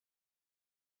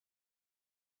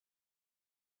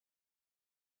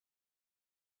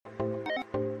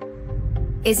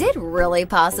Is it really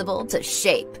possible to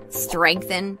shape,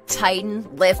 strengthen, tighten,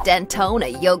 lift, and tone a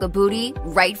yoga booty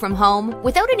right from home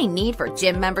without any need for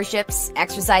gym memberships,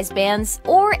 exercise bands,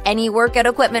 or any workout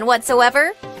equipment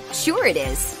whatsoever? Sure it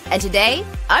is. And today,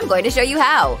 I'm going to show you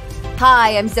how.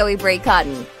 Hi, I'm Zoe Bray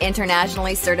Cottons,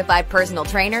 internationally certified personal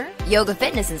trainer, yoga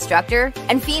fitness instructor,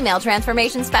 and female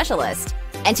transformation specialist.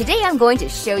 And today I'm going to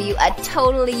show you a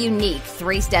totally unique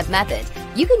 3-step method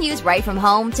you can use right from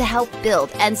home to help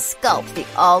build and sculpt the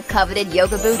all-coveted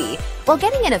yoga booty while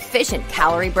getting an efficient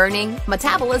calorie-burning,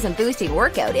 metabolism-boosting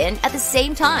workout in at the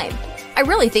same time. I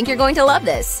really think you're going to love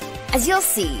this. As you'll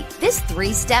see, this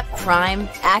 3-step prime,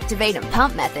 activate, and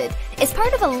pump method is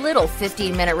part of a little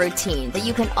 15-minute routine that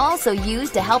you can also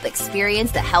use to help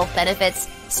experience the health benefits,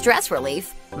 stress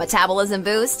relief, metabolism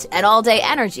boost, and all-day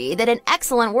energy that an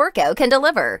excellent workout can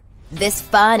deliver. This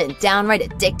fun and downright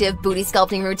addictive booty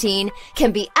sculpting routine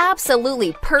can be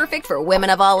absolutely perfect for women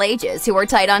of all ages who are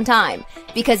tight on time,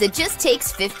 because it just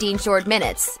takes 15 short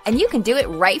minutes, and you can do it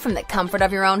right from the comfort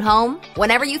of your own home,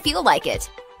 whenever you feel like it.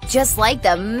 Just like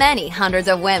the many hundreds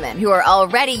of women who are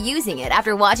already using it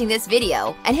after watching this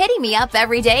video and hitting me up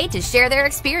every day to share their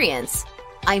experience.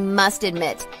 I must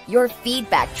admit, your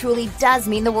feedback truly does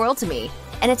mean the world to me.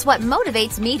 And it's what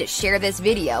motivates me to share this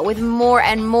video with more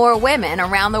and more women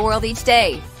around the world each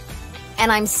day.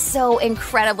 And I'm so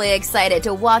incredibly excited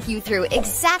to walk you through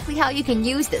exactly how you can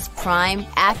use this prime,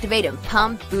 activate, and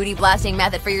pump booty blasting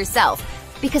method for yourself,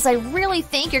 because I really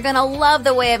think you're gonna love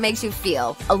the way it makes you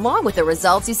feel, along with the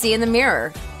results you see in the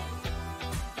mirror.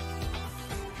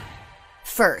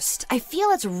 First, I feel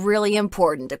it's really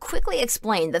important to quickly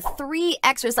explain the 3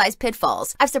 exercise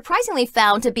pitfalls I've surprisingly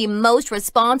found to be most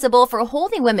responsible for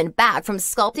holding women back from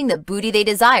sculpting the booty they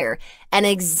desire, and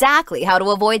exactly how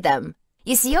to avoid them.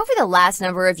 You see, over the last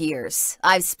number of years,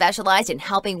 I've specialized in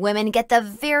helping women get the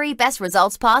very best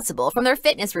results possible from their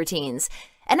fitness routines.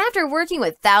 And after working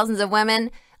with thousands of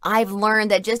women, I've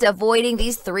learned that just avoiding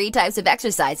these 3 types of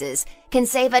exercises can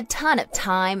save a ton of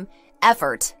time,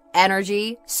 effort,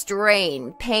 energy,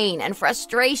 strain, pain, and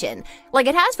frustration, like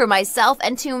it has for myself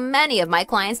and too many of my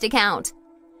clients to count.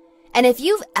 And if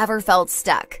you've ever felt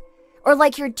stuck, or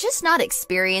like you're just not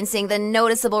experiencing the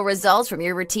noticeable results from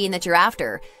your routine that you're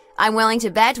after, I'm willing to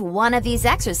bet one of these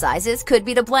exercises could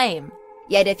be to blame.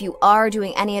 Yet if you are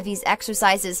doing any of these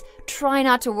exercises, try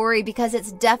not to worry, because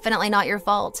it's definitely not your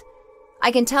fault.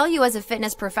 I can tell you, as a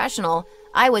fitness professional,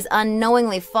 I was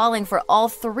unknowingly falling for all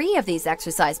 3 of these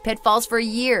exercise pitfalls for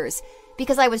years,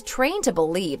 because I was trained to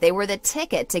believe they were the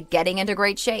ticket to getting into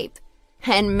great shape.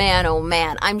 And man, oh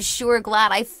man, I'm sure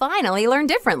glad I finally learned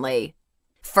differently.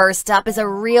 First up is a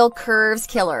real curves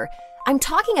killer. I'm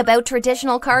talking about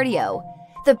traditional cardio.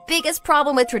 The biggest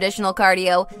problem with traditional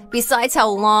cardio, besides how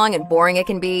long and boring it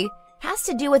can be, has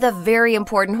to do with a very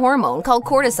important hormone called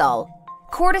cortisol.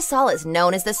 Cortisol is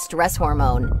known as the stress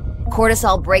hormone.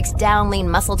 Cortisol breaks down lean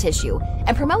muscle tissue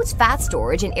and promotes fat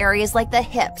storage in areas like the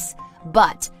hips,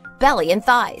 butt, belly, and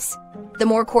thighs. The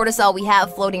more cortisol we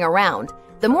have floating around,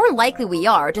 the more likely we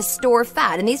are to store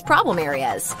fat in these problem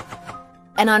areas.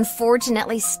 And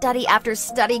unfortunately, study after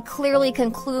study clearly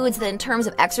concludes that in terms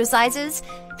of exercises,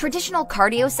 traditional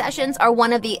cardio sessions are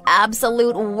one of the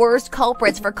absolute worst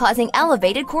culprits for causing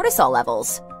elevated cortisol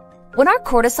levels. When our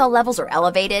cortisol levels are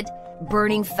elevated,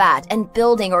 burning fat and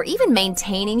building or even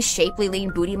maintaining shapely lean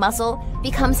booty muscle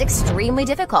becomes extremely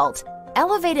difficult.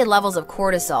 Elevated levels of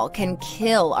cortisol can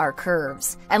kill our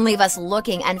curves and leave us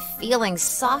looking and feeling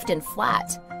soft and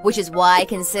flat, which is why I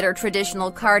consider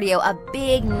traditional cardio a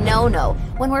big no-no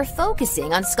when we're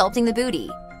focusing on sculpting the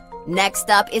booty. Next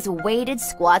up is weighted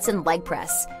squats and leg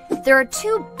press. There are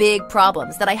 2 big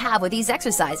problems that I have with these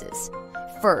exercises.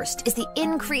 First is the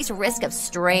increased risk of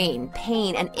strain,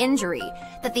 pain, and injury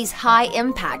that these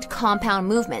high-impact compound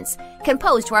movements can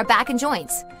pose to our back and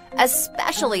joints,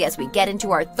 especially as we get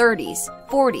into our 30s,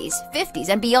 40s, 50s,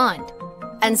 and beyond.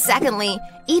 And secondly,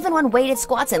 even when weighted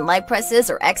squats and leg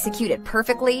presses are executed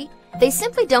perfectly, they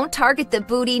simply don't target the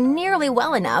booty nearly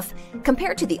well enough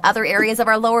compared to the other areas of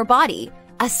our lower body,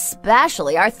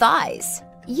 especially our thighs.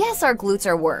 Yes, our glutes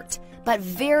are worked, but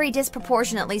very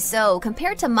disproportionately so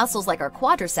compared to muscles like our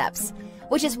quadriceps,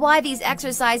 which is why these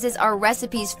exercises are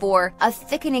recipes for a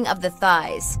thickening of the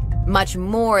thighs, much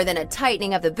more than a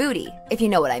tightening of the booty, if you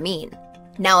know what I mean.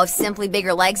 Now, if simply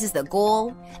bigger legs is the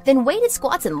goal, then weighted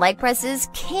squats and leg presses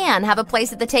can have a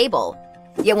place at the table.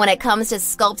 Yet when it comes to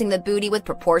sculpting the booty with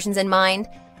proportions in mind,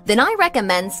 then I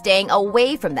recommend staying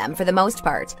away from them for the most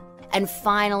part. And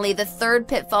finally, the 3rd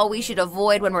pitfall we should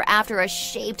avoid when we're after a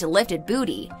shaped, lifted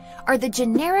booty are the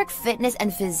generic fitness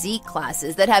and physique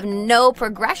classes that have no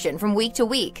progression from week to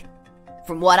week.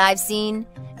 From what I've seen,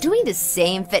 doing the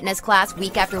same fitness class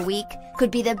week after week could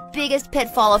be the biggest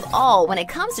pitfall of all when it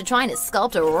comes to trying to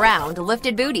sculpt a round,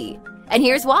 lifted booty. And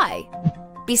here's why.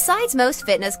 Besides most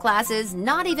fitness classes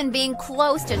not even being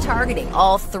close to targeting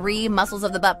all 3 muscles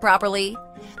of the butt properly,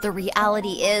 the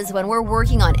reality is when we're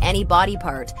working on any body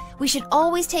part, we should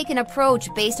always take an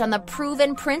approach based on the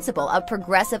proven principle of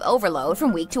progressive overload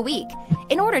from week to week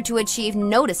in order to achieve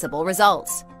noticeable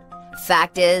results.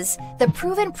 Fact is, the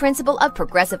proven principle of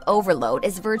progressive overload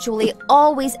is virtually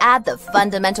always at the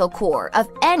fundamental core of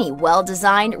any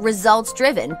well-designed,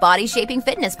 results-driven body-shaping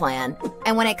fitness plan.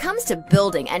 And when it comes to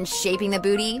building and shaping the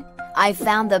booty, I've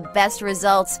found the best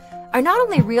results are not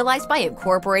only realized by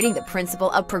incorporating the principle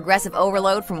of progressive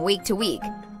overload from week to week,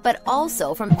 but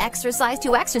also from exercise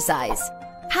to exercise.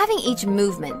 Having each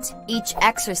movement, each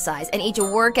exercise, and each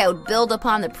workout build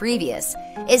upon the previous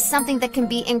is something that can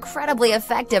be incredibly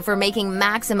effective for making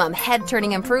maximum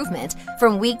head-turning improvement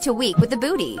from week to week with the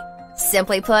booty.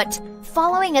 Simply put,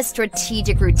 following a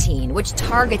strategic routine which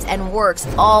targets and works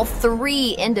all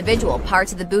 3 individual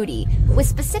parts of the booty with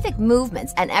specific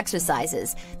movements and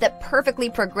exercises that perfectly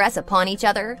progress upon each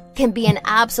other can be an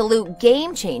absolute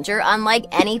game changer unlike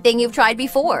anything you've tried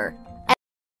before.